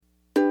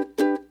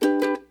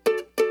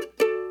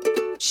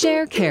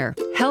ShareCare,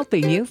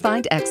 helping you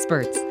find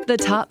experts, the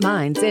top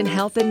minds in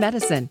health and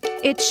medicine.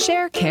 It's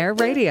ShareCare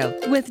Radio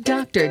with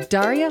Dr.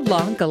 Daria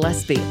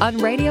Long-Gillespie on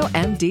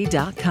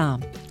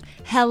RadioMD.com.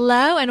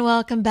 Hello and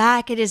welcome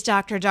back. It is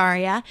Dr.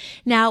 Daria.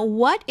 Now,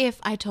 what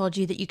if I told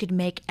you that you could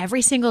make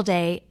every single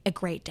day a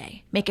great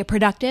day? Make it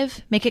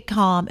productive, make it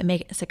calm, and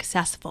make it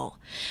successful.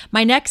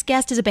 My next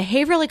guest is a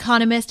behavioral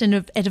economist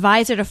and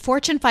advisor to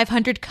Fortune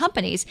 500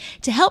 companies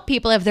to help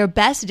people have their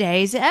best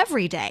days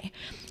every day.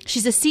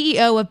 She's the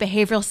CEO of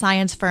behavioral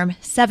science firm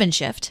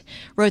 7Shift,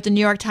 wrote the New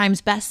York Times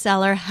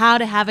bestseller How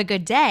to Have a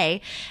Good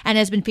Day, and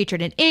has been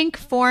featured in Inc.,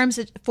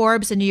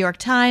 Forbes, and New York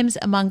Times,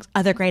 among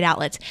other great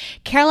outlets.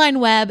 Caroline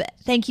Webb,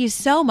 thank you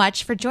so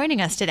much for joining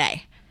us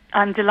today.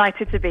 I'm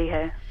delighted to be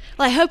here.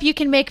 Well, I hope you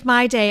can make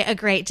my day a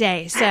great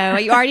day. So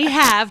you already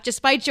have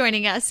just by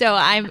joining us. So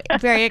I'm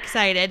very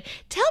excited.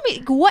 Tell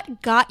me,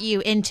 what got you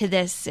into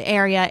this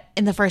area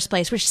in the first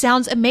place, which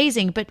sounds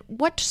amazing, but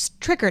what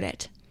triggered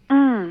it?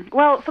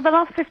 Well, for the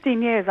last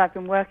 15 years, I've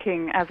been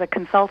working as a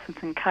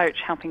consultant and coach,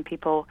 helping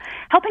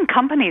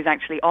companies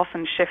actually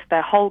often shift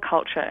their whole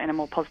culture in a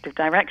more positive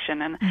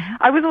direction. And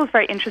I was always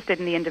very interested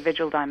in the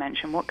individual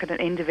dimension. What could an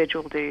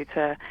individual do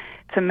to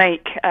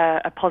make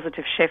a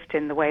positive shift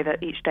in the way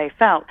that each day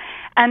felt?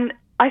 And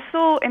I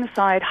saw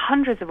inside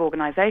hundreds of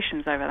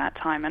organizations over that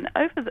time. And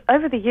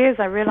over the years,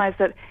 I realized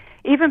that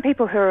even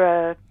people who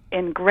are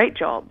in great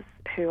jobs,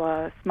 who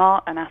are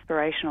smart and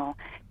aspirational,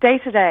 day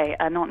to day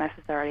are not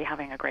necessarily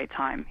having a great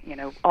time,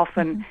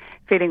 often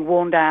feeling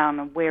worn down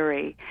and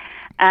weary.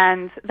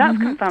 And that's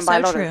confirmed by a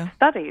lot of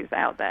studies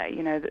out there,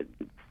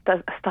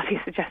 studies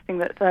suggesting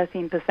that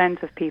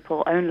 13% of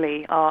people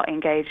only are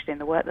engaged in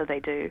the work that they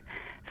do,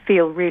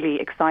 feel really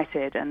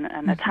excited and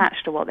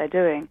attached to what they're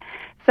doing.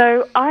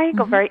 So I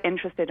got very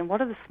interested in what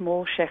are the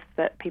small shifts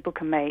that people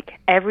can make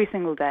every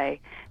single day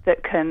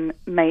that can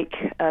make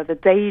the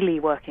daily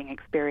working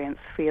experience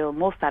feel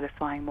more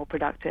satisfying, more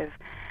productive.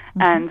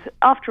 And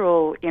after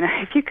all,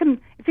 if you can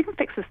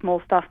fix the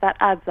small stuff, that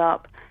adds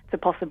up to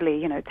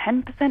possibly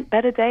 10%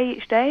 better day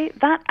each day.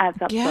 That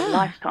adds up to a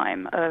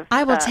lifetime of.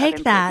 I will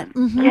take that.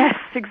 Yes,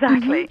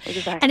 exactly.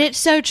 And it's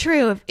so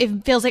true.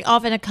 It feels like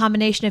often a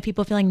combination of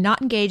people feeling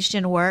not engaged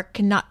in work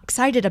and not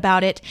excited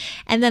about it,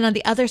 and then on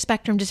the other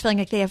spectrum, just feeling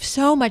like they have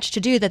so much to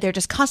do that they're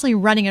just constantly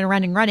running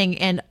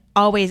and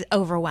always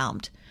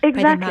overwhelmed.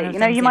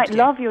 Exactly. You might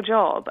love your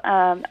job,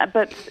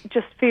 but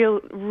just feel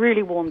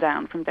really worn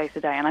down from day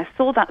to day. And I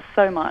saw that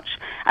so much.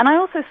 And I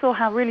also saw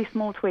how really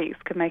small tweaks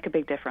could make a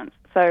big difference.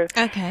 So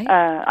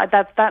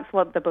that's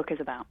what the book is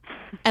about.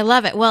 I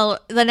love it. Well,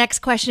 the next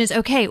question is,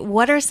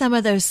 what are some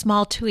of those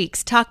small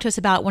tweaks? Talk to us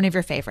about one of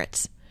your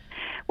favorites.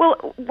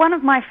 Well, one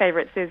of my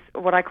favorites is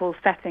what I call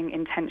setting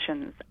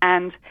intentions,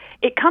 and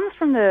it comes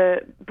from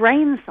the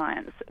brain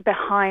science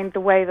behind the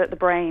way that the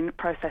brain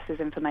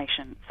processes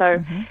information.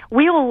 So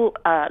we all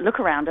look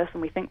around us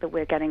and we think that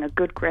we're getting a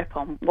good grip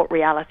on what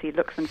reality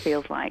looks and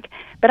feels like,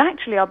 but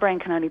actually our brain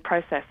can only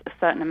process a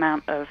certain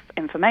amount of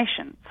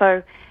information.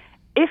 So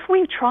if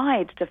we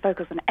tried to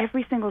focus on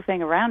every single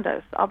thing around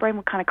us, our brain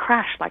would kind of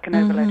crash like an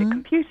overloaded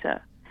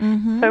computer.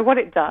 So what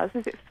it does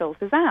is it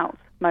filters out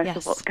most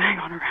of what's going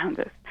on around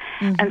us.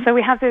 And so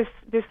we have this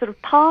sort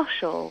of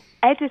partial,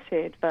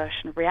 edited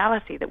version of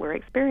reality that we're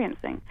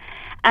experiencing.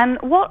 And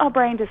what our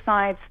brain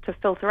decides to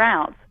filter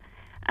out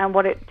and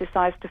what it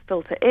decides to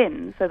filter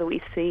in so that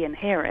we see and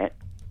hear it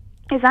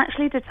is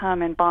actually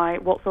determined by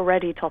what's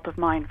already top of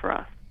mind for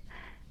us.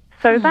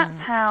 So that's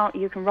how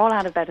you can roll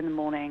out of bed in the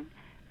morning,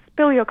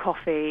 spill your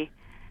coffee,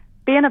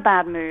 be in a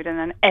bad mood, and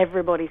then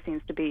everybody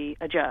seems to be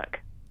a jerk.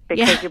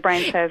 Because your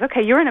brain says,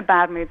 okay, you're in a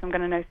bad mood, so I'm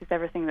going to notice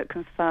everything that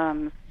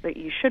confirms that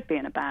you should be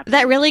in a bad mood.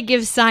 That really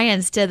gives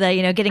science to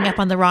the, getting up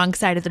on the wrong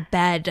side of the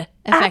bed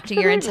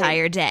affecting your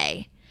entire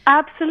day.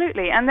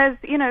 Absolutely. And there's,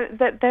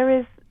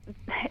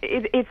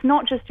 it's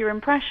not just your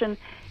impression.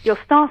 Your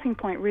starting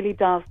point really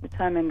does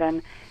determine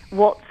then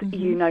what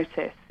you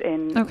notice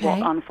in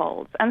what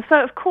unfolds. And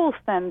so, of course,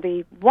 then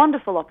the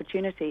wonderful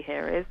opportunity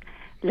here is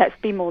let's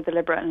be more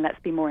deliberate and let's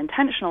be more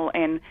intentional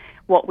in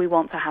what we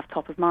want to have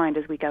top of mind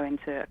as we go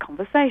into a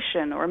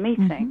conversation or a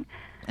meeting.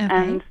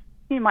 And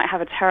you might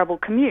have a terrible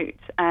commute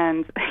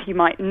and you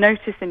might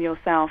notice in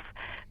yourself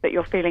that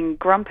you're feeling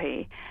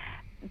grumpy.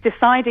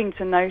 Deciding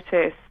to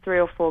notice 3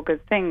 or 4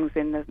 good things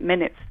in the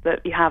minutes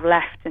that you have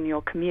left in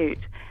your commute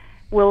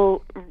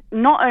will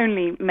not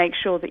only make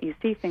sure that you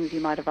see things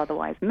you might have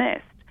otherwise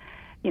missed,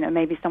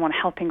 maybe someone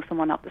helping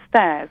someone up the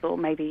stairs, or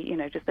maybe,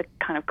 just a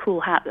kind of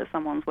cool hat that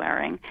someone's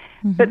wearing.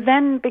 But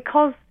then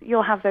because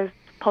you'll have those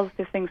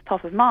positive things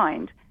top of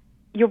mind,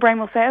 your brain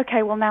will say,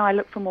 okay, well, now I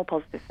look for more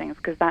positive things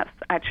because that's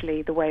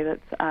actually the way that,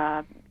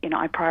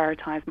 I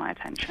prioritize my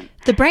attention.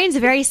 The brain's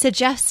very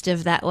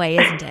suggestive that way,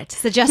 isn't it?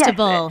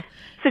 Suggestible. Yes,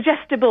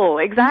 suggestible,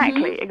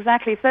 exactly.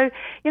 So,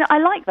 I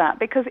like that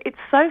because it's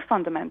so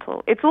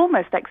fundamental. It's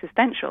almost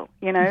existential,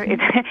 in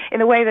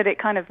the way that it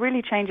kind of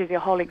really changes your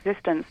whole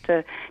existence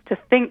to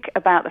think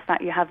about the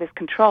fact you have this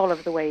control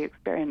over the way you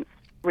experience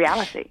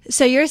reality.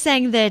 So you're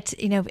saying that,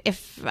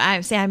 if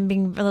I say I'm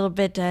being a little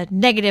bit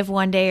negative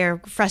one day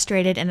or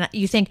frustrated and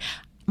you think,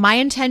 my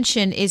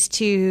intention is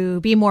to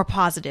be more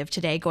positive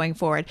today going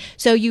forward.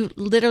 So you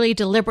literally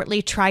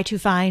deliberately try to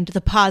find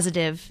the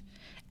positive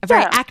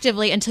very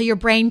actively until your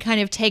brain kind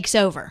of takes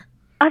over.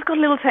 I've got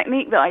a little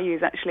technique that I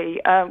use, actually,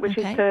 which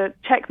is to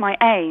check my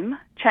aim,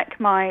 check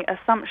my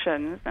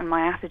assumptions and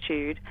my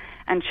attitude,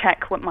 and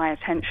check what my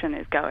attention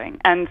is going.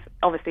 And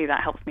obviously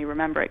that helps me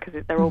remember it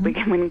because they're all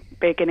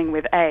beginning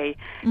with A.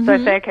 So I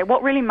say, okay,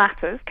 what really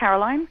matters,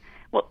 Caroline?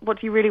 What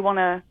do you really want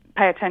to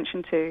pay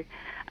attention to?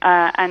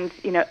 And,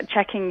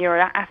 checking your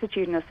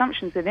attitude and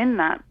assumptions within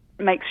that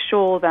makes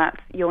sure that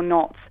you're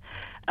not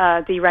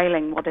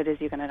derailing what it is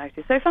you're going to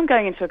notice. So if I'm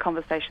going into a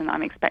conversation that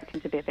I'm expecting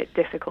to be a bit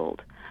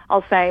difficult,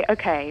 I'll say,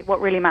 okay,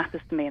 what really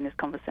matters to me in this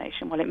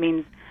conversation? Well,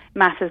 it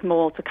matters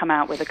more to come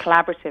out with a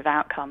collaborative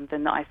outcome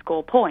than that I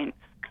score points.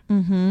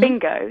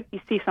 Bingo,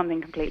 you see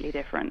something completely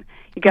different.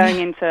 You're going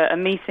into a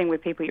meeting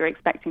with people you're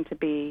expecting to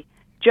be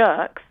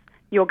jerks.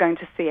 You're going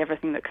to see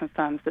everything that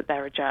confirms that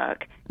they're a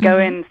jerk. Go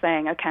in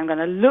saying, okay, I'm going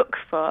to look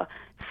for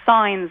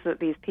signs that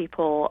these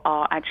people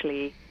are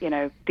actually,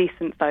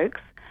 decent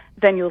folks.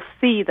 Then you'll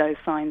see those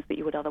signs that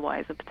you would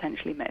otherwise have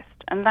potentially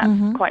missed. And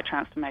that's quite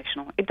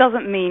transformational. It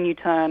doesn't mean you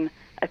turn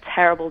a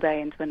terrible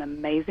day into an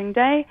amazing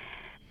day,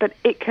 but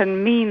it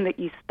can mean that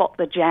you spot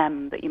the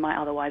gem that you might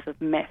otherwise have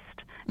missed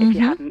if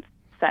you hadn't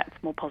set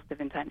more positive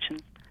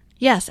intentions.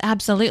 Yes,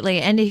 absolutely.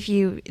 And if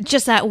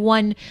just that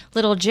one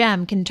little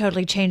gem can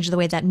totally change the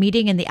way that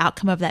meeting and the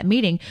outcome of that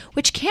meeting,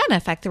 which can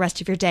affect the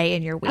rest of your day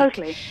and your week.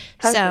 Totally.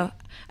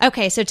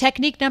 So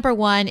technique number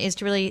 1 is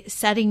to really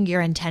setting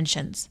your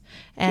intentions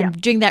and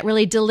doing that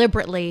really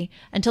deliberately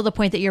until the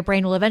point that your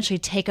brain will eventually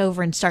take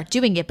over and start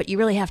doing it. But you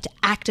really have to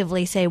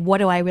actively say, what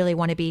do I really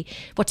want to be?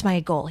 What's my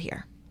goal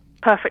here?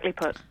 Perfectly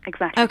put.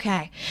 Exactly.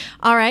 Okay.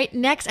 All right.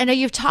 Next, I know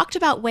you've talked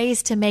about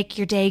ways to make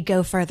your day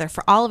go further.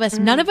 For all of us,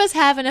 none of us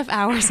have enough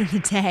hours in the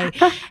day,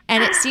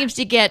 and it seems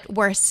to get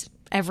worse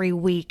every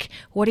week.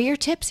 What are your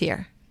tips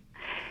here?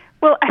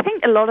 Well, I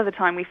think a lot of the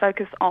time we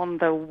focus on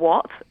the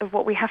what of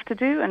what we have to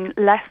do and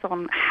less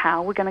on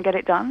how we're going to get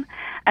it done.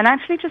 And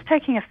actually just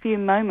taking a few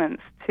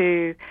moments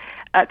to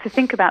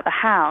think about the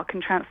how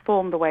can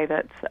transform the way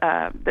that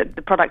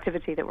the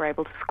productivity that we're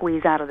able to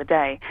squeeze out of the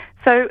day.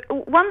 So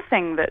one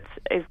thing that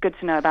is good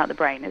to know about the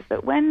brain is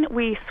that when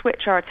we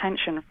switch our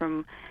attention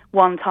from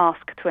one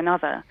task to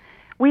another,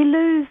 we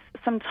lose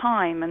some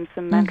time and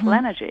some mental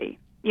energy.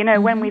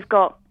 When we've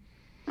got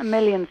a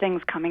million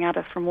things coming at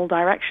us from all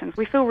directions,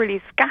 we feel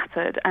really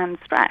scattered and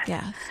stressed.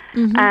 Yes.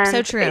 And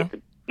so true.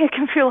 It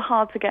can feel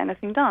hard to get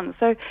anything done.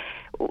 So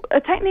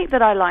a technique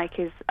that I like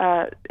is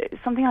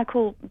something I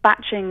call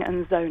batching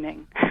and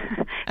zoning.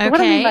 So what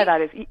I mean by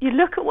that is you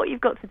look at what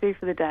you've got to do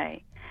for the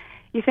day.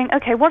 You think,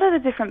 okay, what are the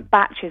different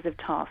batches of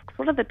tasks?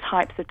 What are the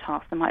types of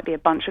tasks? There might be a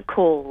bunch of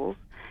calls.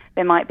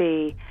 There might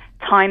be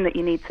time that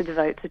you need to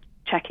devote to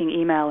checking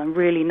email and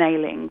really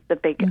nailing the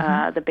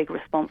big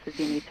responses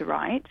you need to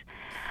write.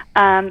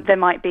 There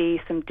might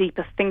be some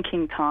deeper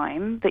thinking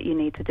time that you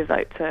need to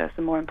devote to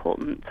some more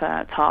important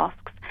tasks.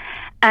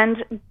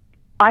 And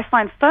I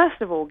find, first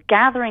of all,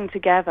 gathering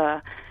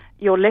together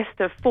your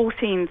list of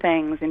 14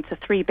 things into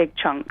 3 big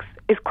chunks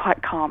is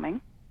quite calming.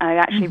 It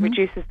actually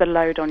reduces the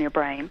load on your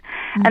brain.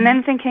 And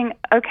then thinking,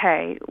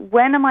 okay,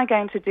 when am I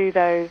going to do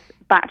those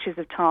batches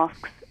of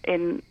tasks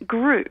in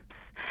groups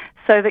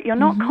so that you're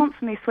not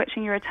constantly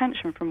switching your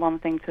attention from one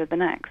thing to the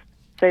next?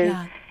 So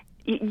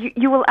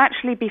you will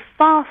actually be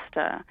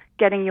faster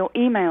getting your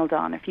email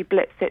done if you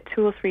blitz it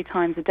 2 or 3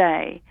 times a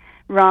day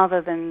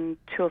rather than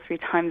 2 or 3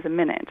 times a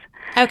minute.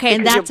 Okay,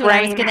 and that's what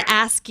I was going to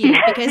ask you,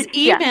 because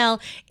email,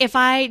 if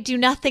I do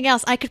nothing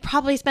else, I could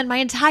probably spend my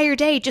entire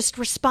day just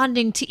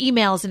responding to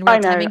emails in real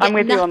time and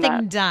get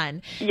nothing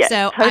done. Yes,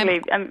 so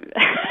totally.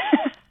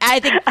 I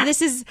think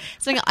this is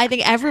something I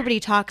think everybody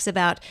talks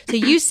about. So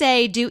you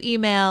say do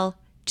email,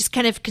 just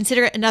kind of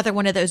consider it another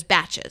one of those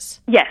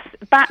batches. Yes,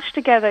 batch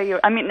together.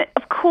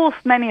 Of course,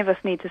 many of us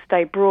need to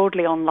stay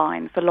broadly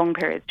online for long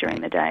periods during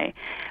the day.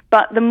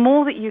 But the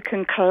more that you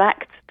can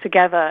collect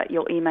together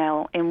your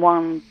email in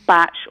one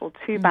batch or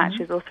 2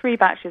 batches or 3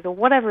 batches or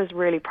whatever is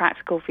really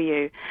practical for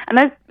you. And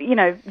those,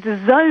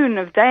 the zone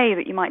of day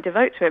that you might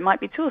devote to it might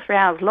be 2 or 3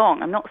 hours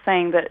long. I'm not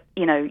saying that,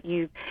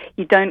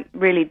 you don't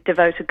really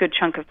devote a good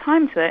chunk of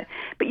time to it,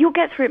 but you'll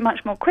get through it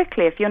much more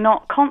quickly if you're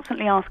not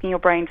constantly asking your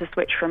brain to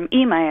switch from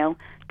email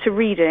to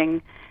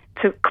reading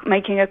to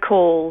making a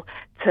call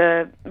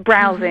to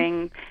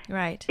browsing.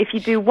 Right. If you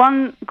do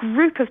one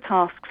group of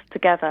tasks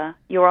together,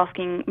 you're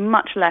asking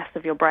much less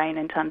of your brain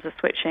in terms of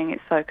switching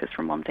its focus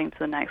from one thing to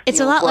the next. It's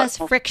a lot less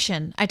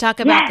friction. I talk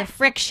about the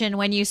friction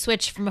when you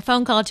switch from a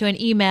phone call to an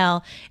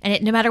email,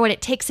 and no matter what,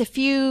 it takes a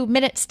few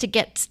minutes to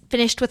get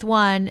finished with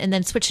one and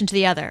then switch into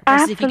the other.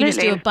 Versus if you can just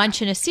do a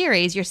bunch in a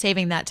series, you're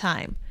saving that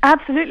time.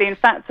 Absolutely. In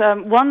fact,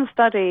 one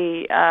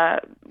study,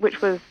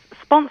 which was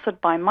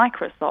sponsored by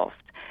Microsoft,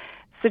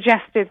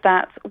 suggested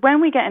that when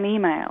we get an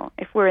email,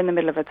 if we're in the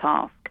middle of a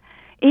task,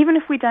 even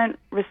if we don't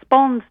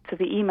respond to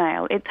the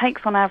email, it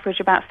takes on average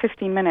about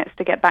 15 minutes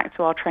to get back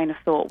to our train of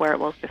thought where it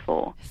was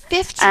before.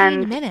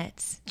 15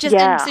 minutes?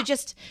 Yeah.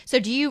 So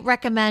do you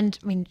recommend,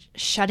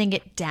 shutting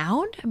it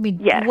down?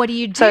 Yes. What do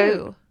you do?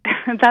 So,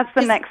 that's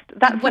the next.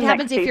 That's what the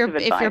happens next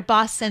if your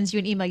boss sends you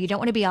an email? You don't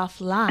want to be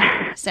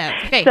offline. So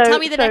So- tell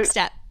me the next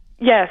step.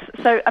 Yes.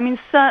 So,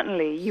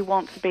 certainly you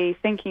want to be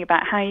thinking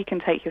about how you can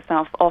take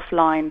yourself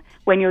offline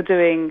when you're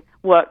doing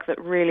work that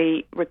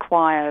really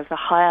requires a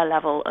higher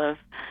level of,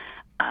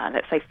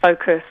 let's say,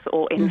 focus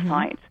or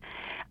insight.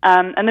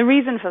 And the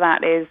reason for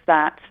that is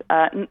that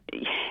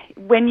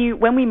when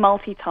we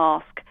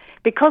multitask,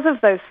 because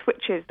of those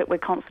switches that we're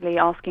constantly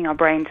asking our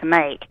brain to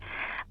make,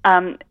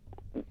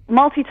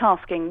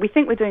 multitasking, we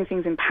think we're doing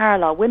things in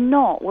parallel. We're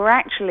not. We're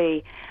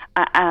actually,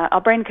 our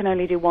brain can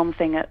only do one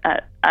thing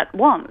at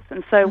once.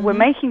 And so we're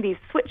making these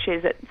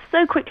switches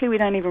so quickly we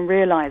don't even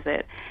realize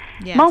it.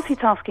 Yes.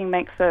 Multitasking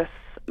makes us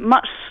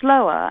much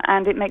slower,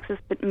 and it makes us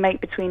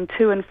make between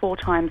 2 and 4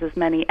 times as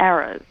many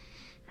errors.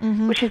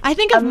 Which is I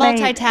think of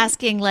amazing.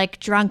 multitasking like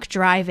drunk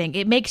driving.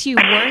 It makes you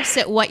worse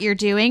at what you're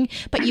doing,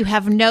 but you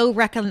have no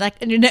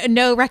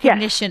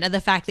recognition of the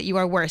fact that you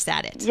are worse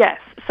at it. Yes.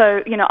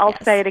 So, I'll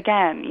Yes. say it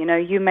again.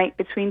 You make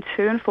between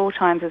 2 and 4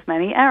 times as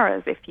many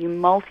errors if you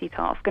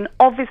multitask. And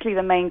obviously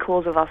the main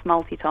cause of us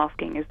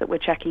multitasking is that we're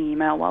checking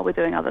email while we're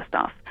doing other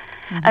stuff.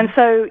 And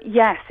so,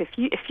 yes, if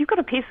you've got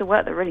a piece of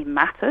work that really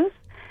matters,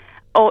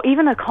 or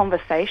even a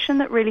conversation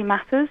that really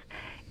matters,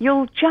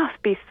 you'll just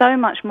be so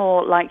much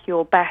more like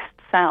your best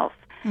self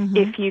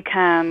if you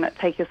can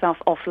take yourself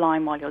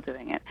offline while you're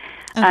doing it.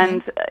 Okay.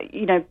 And,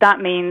 that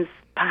means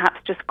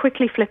perhaps just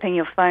quickly flipping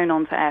your phone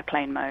onto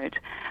airplane mode.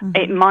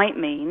 It might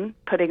mean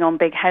putting on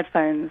big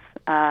headphones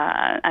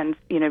and,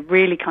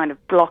 really kind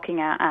of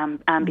blocking out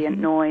ambient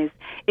noise.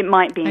 It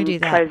might mean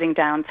closing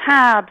down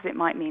tabs. It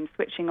might mean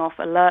switching off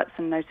alerts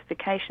and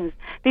notifications.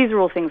 These are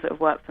all things that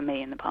have worked for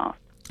me in the past.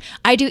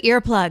 I do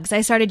earplugs.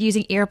 I started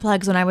using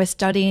earplugs when I was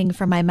studying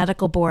for my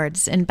medical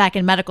boards and back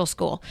in medical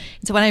school.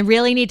 And so when I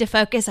really need to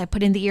focus, I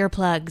put in the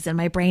earplugs and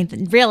my brain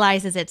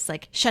realizes it's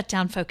like shut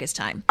down focus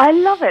time. I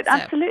love it,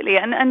 absolutely.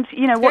 And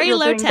what you're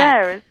doing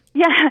there is,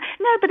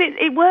 but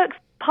it works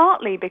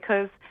partly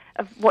because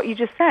of what you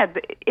just said.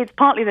 It's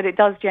partly that it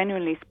does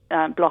genuinely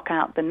block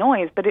out the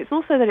noise, but it's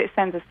also that it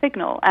sends a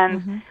signal.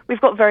 And we've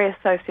got very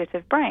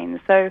associative brains.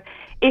 So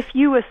if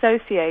you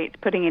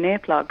associate putting in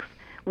earplugs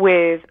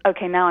with,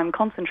 okay, now I'm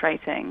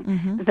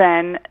concentrating,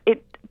 then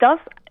it does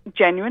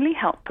genuinely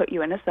help put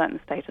you in a certain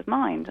state of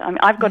mind.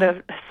 I've got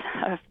a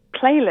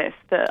playlist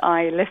that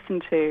I listen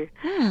to,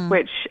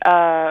 which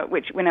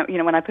when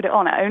I put it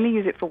on, I only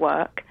use it for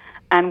work,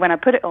 and when I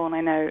put it on, I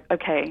know,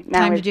 okay, now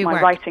time is my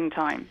work. writing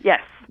time.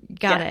 Yes.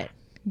 Got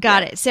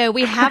it. So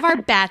we have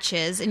our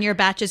batches, and your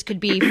batches could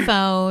be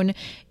phone,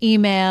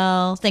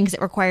 email, things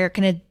that require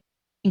kind of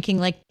thinking,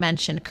 like you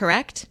mentioned,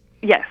 correct?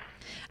 Yes.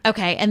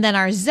 Okay, and then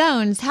our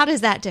zones, how does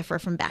that differ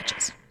from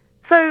batches?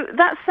 So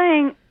that's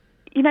saying,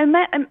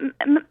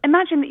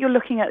 imagine that you're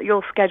looking at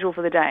your schedule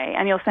for the day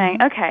and you're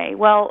saying, okay,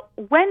 well,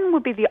 when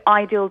would be the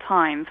ideal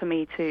time for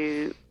me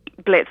to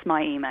blitz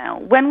my email?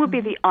 When would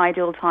be the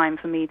ideal time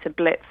for me to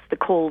blitz the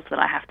calls that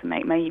I have to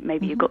make?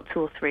 Maybe you've got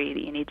 2 or 3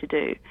 that you need to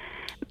do.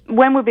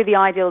 When would be the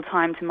ideal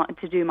time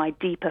to do my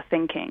deeper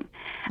thinking?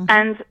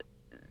 And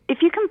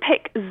if you can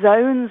pick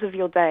zones of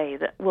your day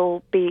that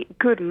will be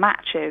good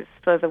matches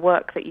for the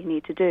work that you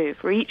need to do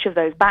for each of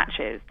those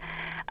batches,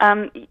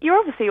 you're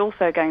obviously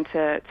also going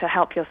to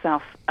help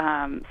yourself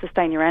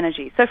sustain your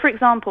energy. So, for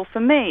example, for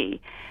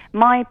me,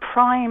 my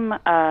prime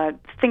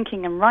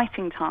thinking and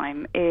writing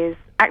time is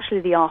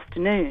actually the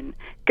afternoon.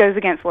 Goes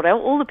against what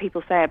all the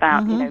people say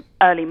about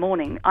early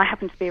morning. I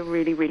happen to be a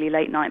really, really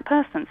late night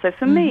person. So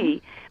for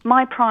me,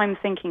 my prime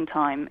thinking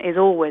time is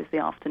always the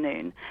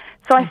afternoon.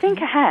 So I think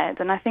ahead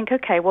and I think,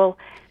 okay, well,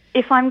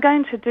 if I'm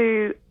going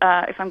to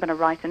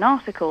write an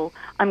article,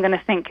 I'm going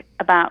to think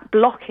about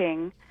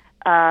blocking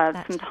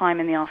some time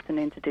in the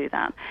afternoon to do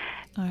that.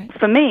 All right.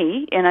 For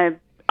me,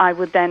 I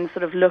would then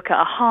sort of look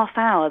at a half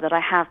hour that I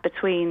have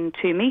between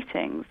 2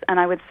 meetings, and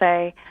I would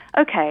say,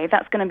 okay,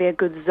 that's going to be a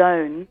good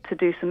zone to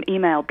do some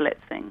email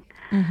blitzing.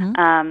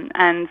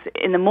 And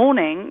in the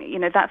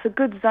morning, that's a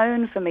good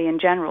zone for me in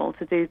general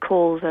to do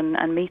calls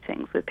and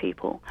meetings with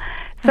people.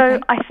 So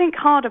I think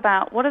hard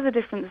about what are the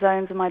different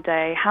zones of my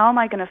day, how am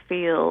I going to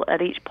feel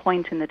at each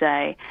point in the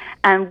day,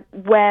 and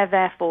where,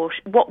 therefore,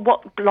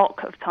 what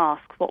block of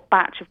tasks, what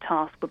batch of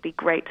tasks would be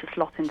great to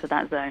slot into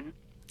that zone.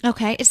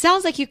 Okay. It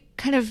sounds like you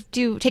kind of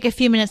do take a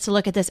few minutes to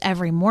look at this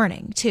every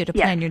morning, too, to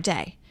plan your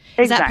day.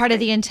 Is that part of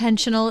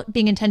the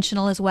being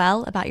intentional as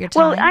well about your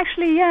time? Well,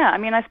 actually, yeah. I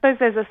mean, I suppose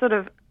there's a sort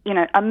of,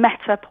 a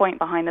meta point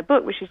behind the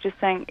book, which is just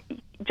saying,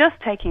 just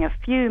taking a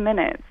few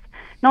minutes,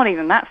 not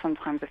even that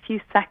sometimes, a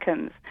few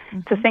seconds,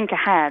 to think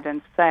ahead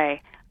and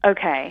say,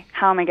 okay,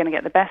 how am I going to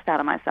get the best out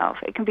of myself?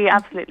 It can be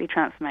absolutely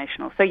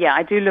transformational. So, yeah,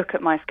 I do look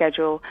at my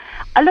schedule.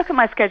 I look at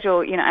my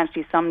schedule,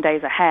 actually some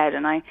days ahead,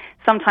 and I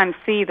sometimes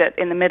see that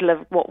in the middle of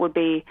what would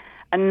be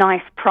a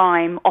nice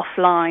prime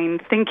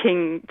offline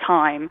thinking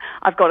time.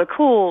 I've got a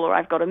call or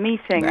I've got a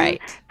meeting. Right.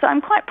 So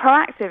I'm quite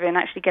proactive in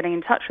actually getting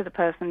in touch with the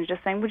person and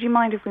just saying, would you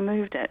mind if we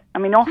moved it? I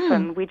mean,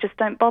 often we just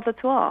don't bother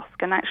to ask,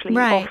 and actually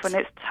often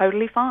it's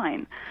totally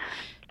fine.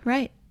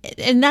 Right.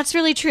 And that's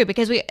really true,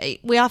 because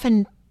we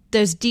often,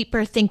 those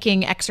deeper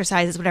thinking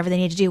exercises, whatever they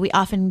need to do, we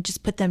often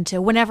just put them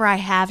to whenever I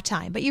have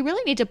time. But you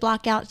really need to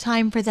block out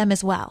time for them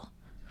as well.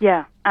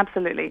 Yeah,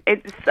 absolutely.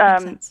 It's,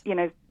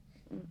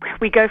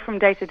 we go from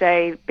day to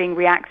day being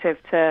reactive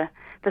to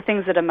the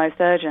things that are most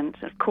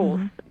urgent. Of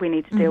course, we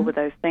need to deal with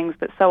those things,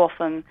 but so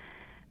often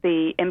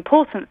the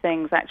important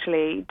things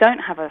actually don't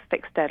have a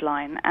fixed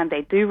deadline, and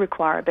they do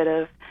require a bit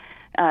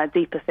of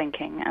deeper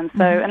thinking. And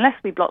so unless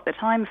we block the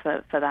time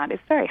for that,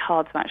 it's very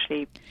hard to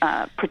actually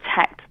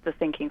protect the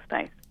thinking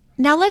space.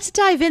 Now let's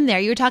dive in there.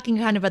 You were talking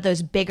kind of about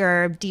those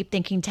bigger, deep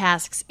thinking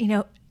tasks.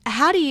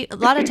 How do you, a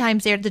lot of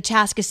times the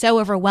task is so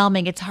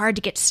overwhelming, it's hard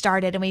to get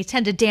started, and we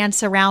tend to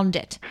dance around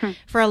it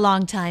for a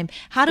long time.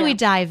 How do we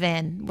dive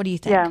in? What do you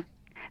think? Yeah,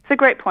 it's a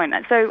great point.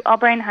 So our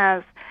brain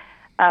has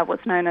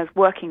what's known as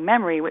working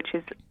memory, which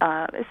is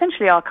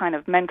essentially our kind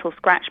of mental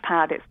scratch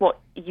pad. It's what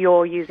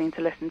you're using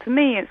to listen to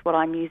me. It's what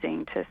I'm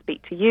using to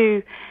speak to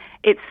you.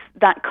 It's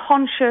that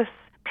conscious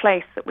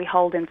place that we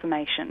hold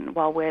information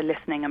while we're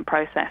listening and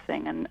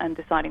processing and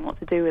deciding what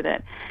to do with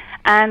it.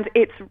 And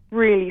it's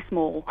really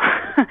small.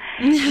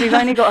 We've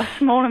only got a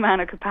small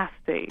amount of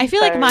capacity. I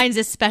feel like mine's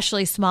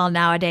especially small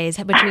nowadays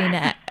between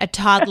a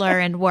toddler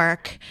and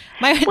work.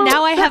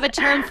 Now I have a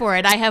term for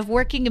it. I have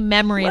working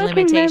memory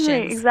limitations.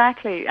 Memory,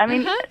 exactly. I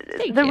mean,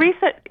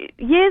 research,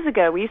 years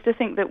ago, we used to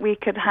think that we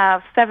could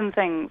have 7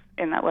 things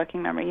in that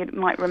working memory. You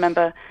might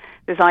remember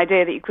this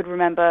idea that you could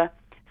remember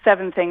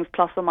 7 things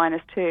plus or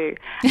minus 2.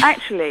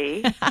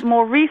 Actually,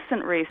 more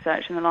recent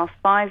research in the last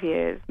 5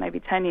 years, maybe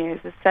 10 years,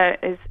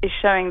 is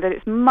showing that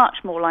it's much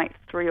more like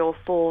 3 or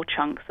 4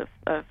 chunks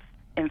of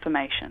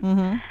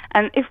information.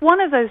 And if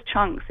one of those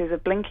chunks is a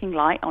blinking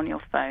light on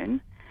your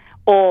phone,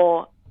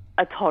 or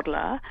a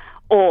toddler,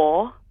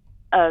 or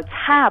a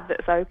tab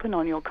that's open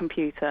on your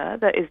computer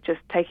that is just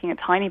taking a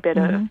tiny bit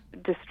of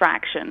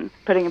distraction,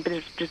 putting a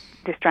bit of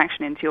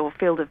distraction into your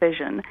field of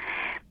vision,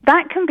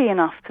 that can be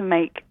enough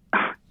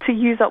to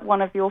use up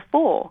one of your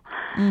 4.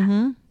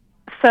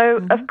 So,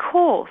 of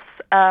course,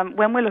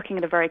 when we're looking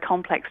at a very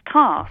complex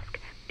task,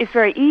 it's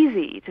very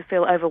easy to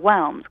feel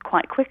overwhelmed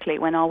quite quickly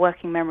when our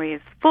working memory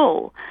is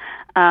full.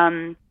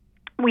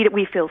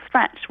 We feel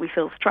stretched, we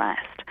feel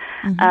stressed.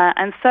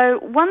 And so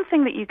one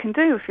thing that you can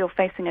do if you're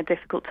facing a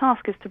difficult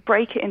task is to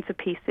break it into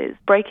pieces,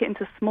 break it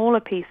into smaller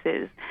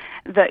pieces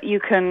that you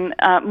can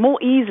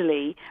more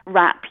easily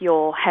wrap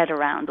your head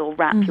around or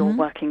wrap your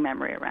working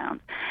memory around.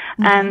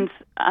 And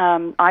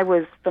I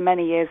was, for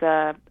many years,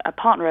 a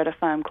partner at a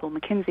firm called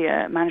McKinsey,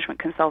 a management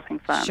consulting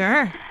firm.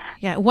 Sure.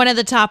 Yeah, one of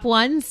the top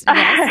ones.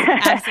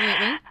 Yes,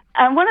 absolutely.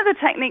 And one of the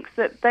techniques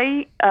that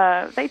they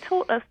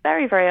taught us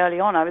very, very early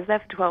on, I was there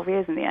for 12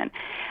 years in the end,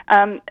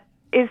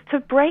 is to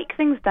break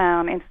things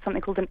down into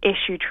something called an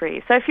issue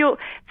tree. So if you're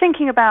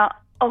thinking about,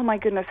 oh my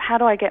goodness, how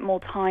do I get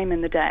more time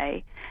in the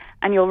day,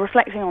 and you're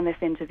reflecting on this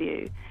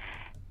interview,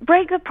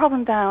 break the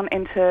problem down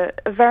into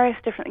various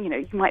different,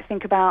 you might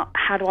think about,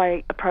 how do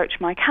I approach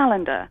my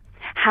calendar?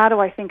 How do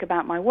I think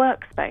about my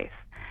workspace?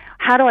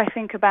 How do I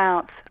think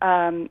about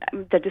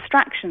the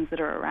distractions that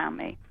are around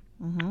me?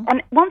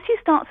 And once you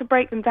start to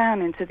break them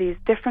down into these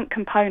different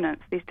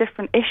components, these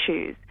different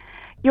issues,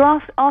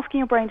 you're asking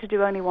your brain to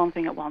do only one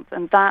thing at once,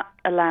 and that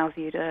allows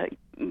you to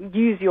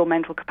use your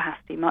mental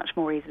capacity much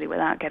more easily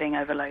without getting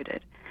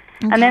overloaded.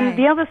 Okay. And then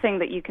the other thing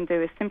that you can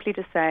do is simply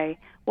to say,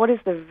 what is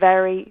the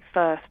very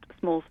first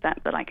small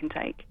step that I can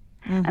take?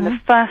 And the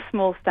first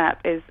small step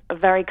is a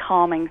very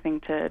calming thing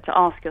to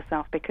ask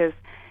yourself, because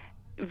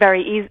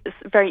very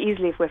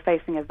easily, if we're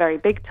facing a very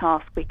big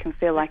task, we can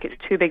feel like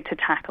it's too big to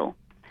tackle.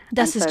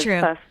 This is true.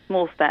 The first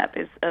small step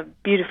is a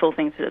beautiful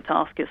thing to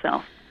ask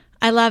yourself.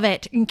 I love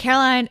it. And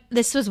Caroline,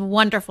 this was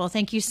wonderful.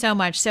 Thank you so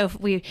much. So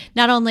we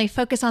not only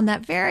focus on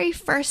that very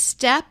first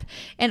step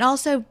and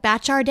also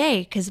batch our day,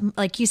 because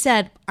like you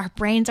said, our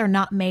brains are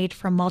not made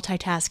for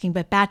multitasking,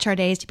 but batch our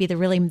days to be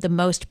the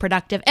most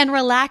productive and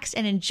relaxed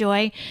and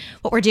enjoy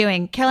what we're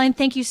doing. Caroline,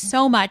 thank you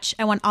so much.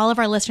 I want all of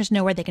our listeners to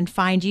know where they can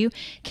find you,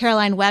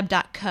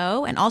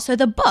 carolinewebb.co, and also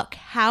the book,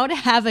 How to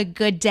Have a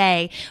Good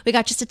Day. We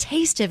got just a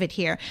taste of it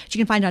here, which you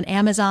can find on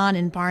Amazon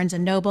and Barnes &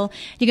 Noble.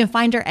 You can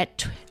find her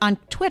on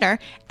Twitter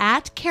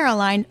at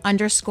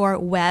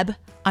Caroline_Webb_.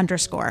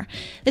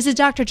 This is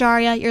Dr.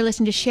 Daria. You're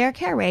listening to Share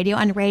Care Radio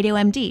on Radio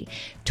MD.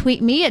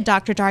 Tweet me at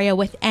Dr. Daria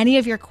with any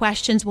of your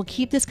questions. We'll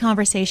keep this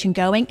conversation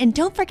going. And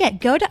don't forget,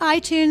 go to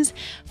iTunes,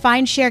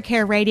 find Share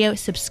Care Radio,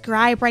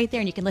 subscribe right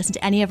there, and you can listen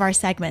to any of our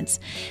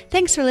segments.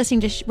 Thanks for listening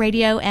to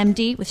Radio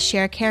MD with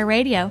Share Care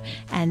Radio,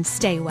 and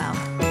stay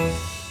well.